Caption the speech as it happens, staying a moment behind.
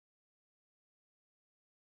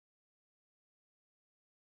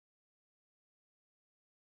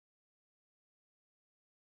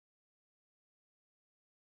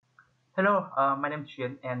Hello, my name is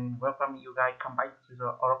Chen and welcome you guys come back to the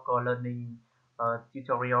Oracle Learning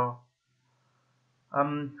tutorial.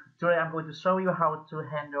 Today I'm going to show you how to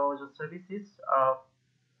handle the services of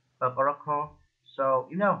Oracle. So,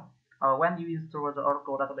 when you install the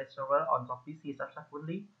Oracle database server on your PC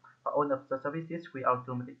successfully, all of the services will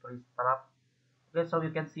automatically start up. Okay, so you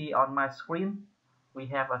can see on my screen, we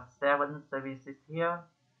have 7 services here,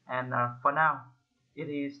 and for now, it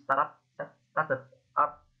is started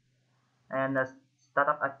up and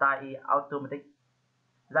startup attach is automatic.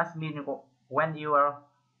 That means when you are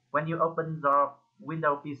when you open the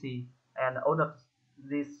Windows PC and all of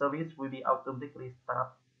this service will be automatically start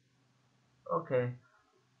up. Okay,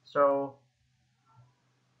 so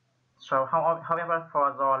however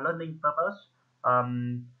for the learning purpose,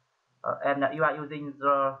 um, and you are using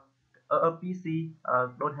the a PC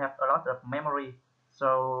don't have a lot of memory,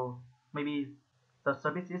 so maybe the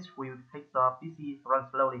services will take the PC run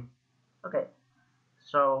slowly. Okay,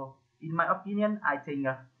 so in my opinion, I think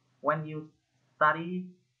when you study,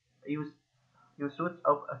 you you should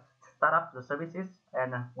start up the services,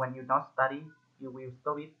 and when you not study, you will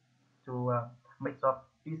stop it to make your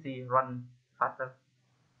PC run faster.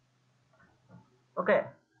 Okay,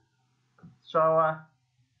 so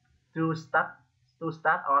to start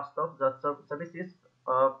or stop the services,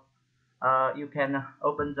 you can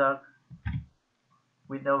open the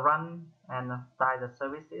window run and type the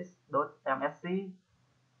services.msc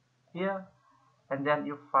here, and then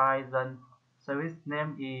you find the service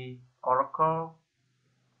name is Oracle.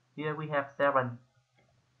 Here we have 7,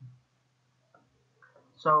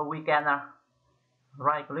 so we can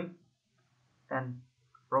right click and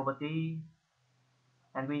property,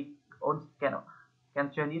 and we also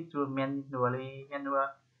can change it to manual,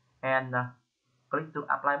 and click to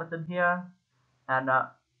apply button here, and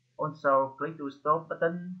also click to stop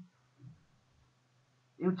button.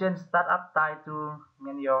 You change startup type to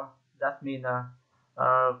manual. That means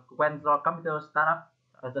when your computer start up,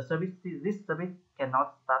 this service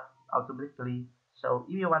cannot start automatically. So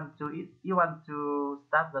if you want to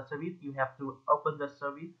start the service, you have to open the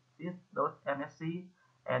services.msc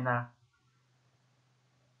and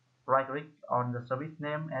right click on the service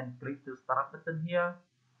name and click to start button here.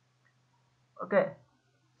 Okay,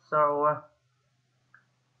 so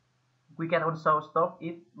we can also stop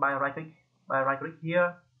it by right click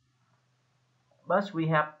here. But we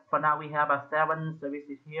have for now we have 7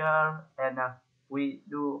 services here, and we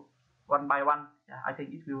do one by one. I think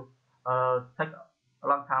it will take a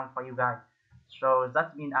long time for you guys. So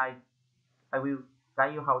that means I will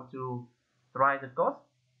guide you how to write the code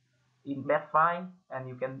in bat file, and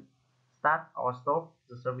you can start or stop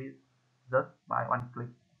the service just by one click.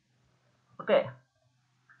 Okay,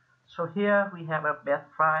 so here we have a bat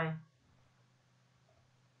file.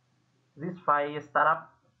 This file is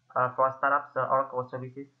startup for startup the Oracle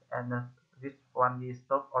services, and this one is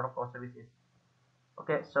stop Oracle services.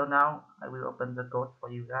 Okay, so now I will open the code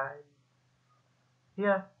for you guys.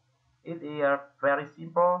 Here it is very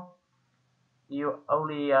simple. You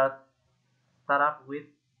only start up with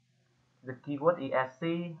the keyword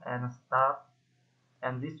ESC and start,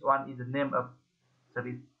 and this one is the name of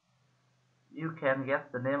service. You can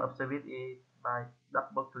get the name of service by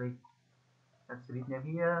double click the service name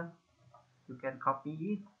here. You can copy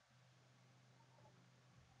it,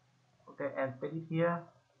 okay, and paste it here,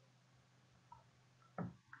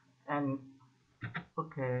 and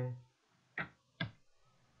okay,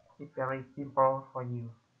 it's very simple for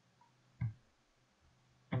you.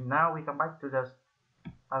 And now we come back to the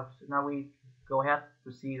now we go ahead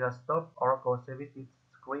to see the stop Oracle services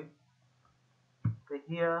script. Okay,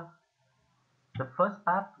 here the first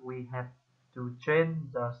part we have to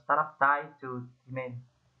change the startup type to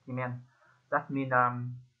demand. That means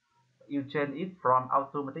you change it from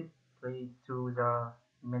automatically to the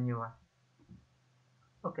manual.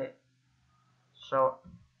 Okay, so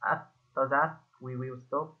after that we will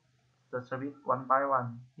stop the service one by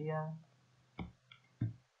one here.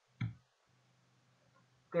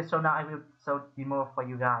 Okay, so now I will show demo for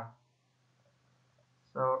you guys.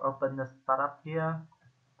 So open the startup here.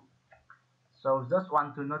 So just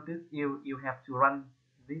want to notice you have to run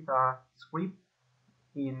this script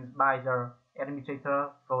in by the administrator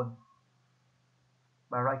phone.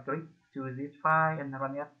 By right click to this file and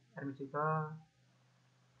run it administrator.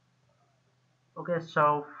 Okay,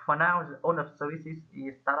 so for now all of services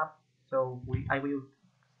is startup. So I will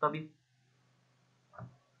stop it.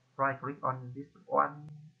 Right click on this one.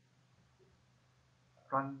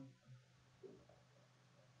 Run.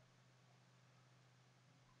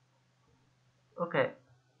 Okay,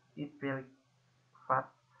 it's very fast.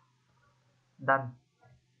 Done.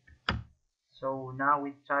 So now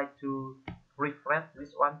we try to refresh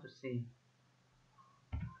this one to see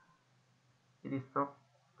it is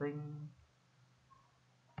stopping.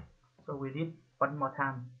 So we did one more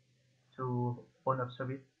time to on of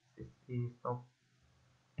service. It is stop.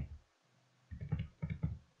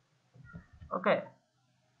 Okay,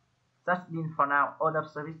 that's mean for now all of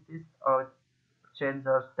services or change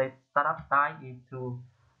the state startup type into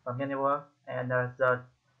a manual and the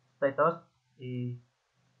status is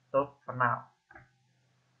stop for now.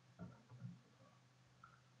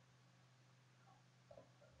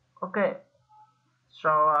 Okay, so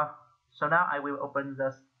so now I will open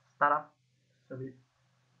the startup service,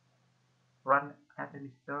 run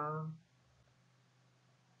administrator,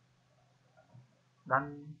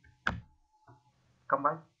 then come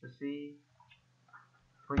back to see,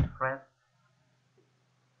 refresh,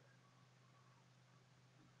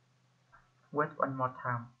 wait one more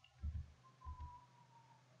time.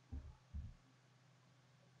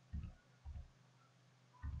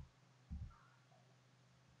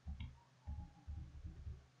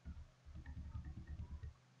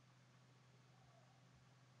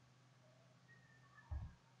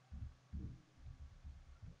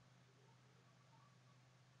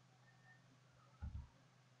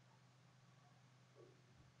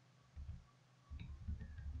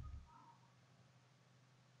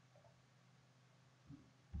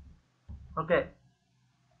 Okay,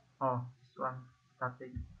 oh, this one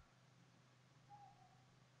starting.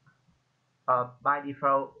 By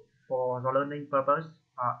default, for the learning purpose,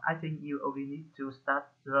 I think you only need to start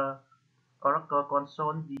the Oracle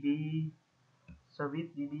Console DB, Service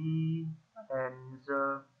DB, and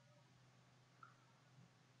the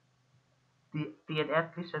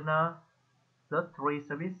TNS Listener. The three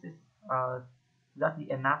services. That's the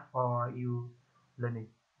enough for you learning.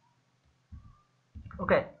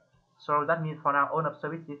 Okay, so that means for now all of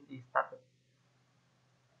services is started.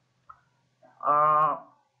 Uh,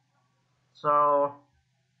 so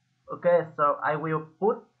okay, so I will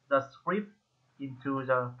put the script into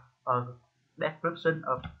the description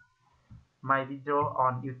of my video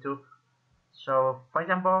on YouTube. So for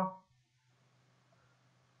example,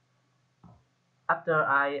 after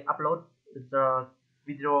I upload the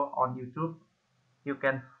video on YouTube, you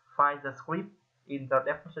can find the script in the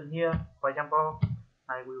description here. For example,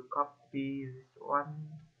 I will copy this one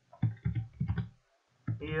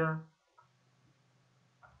here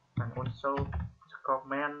and also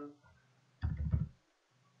comment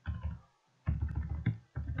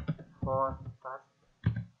for that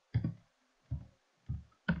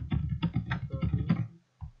service.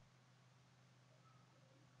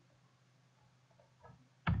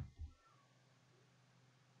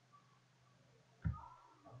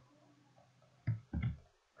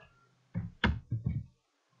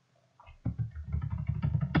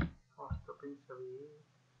 For stopping service.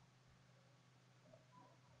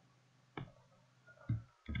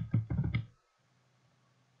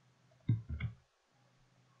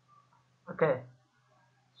 Okay,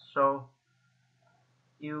 so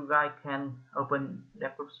you guys can open the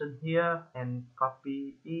description here and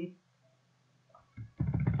copy it.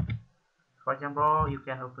 For example, you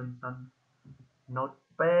can open some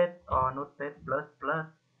notepad or notepad plus plus.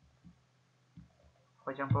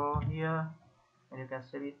 For example, here, and you can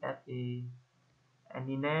save it as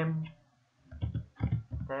any name,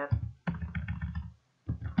 test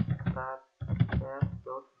start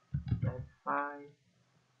test file,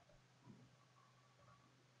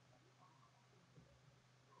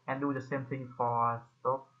 and do the same thing for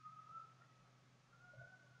stop.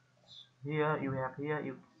 Here you have here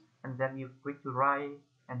you, and then you click to write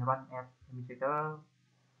and run as administrator.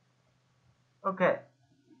 Okay,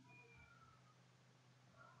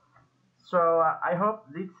 so I hope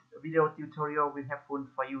this video tutorial will helpful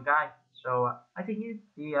for you guys. So I think it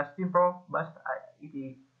is simple, but it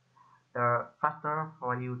is faster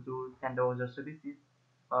for you to handle the services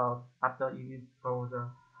after you install the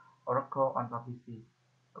Oracle on your PC.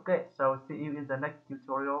 Okay, so see you in the next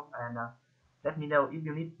tutorial, and let me know if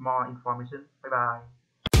you need more information. Bye bye.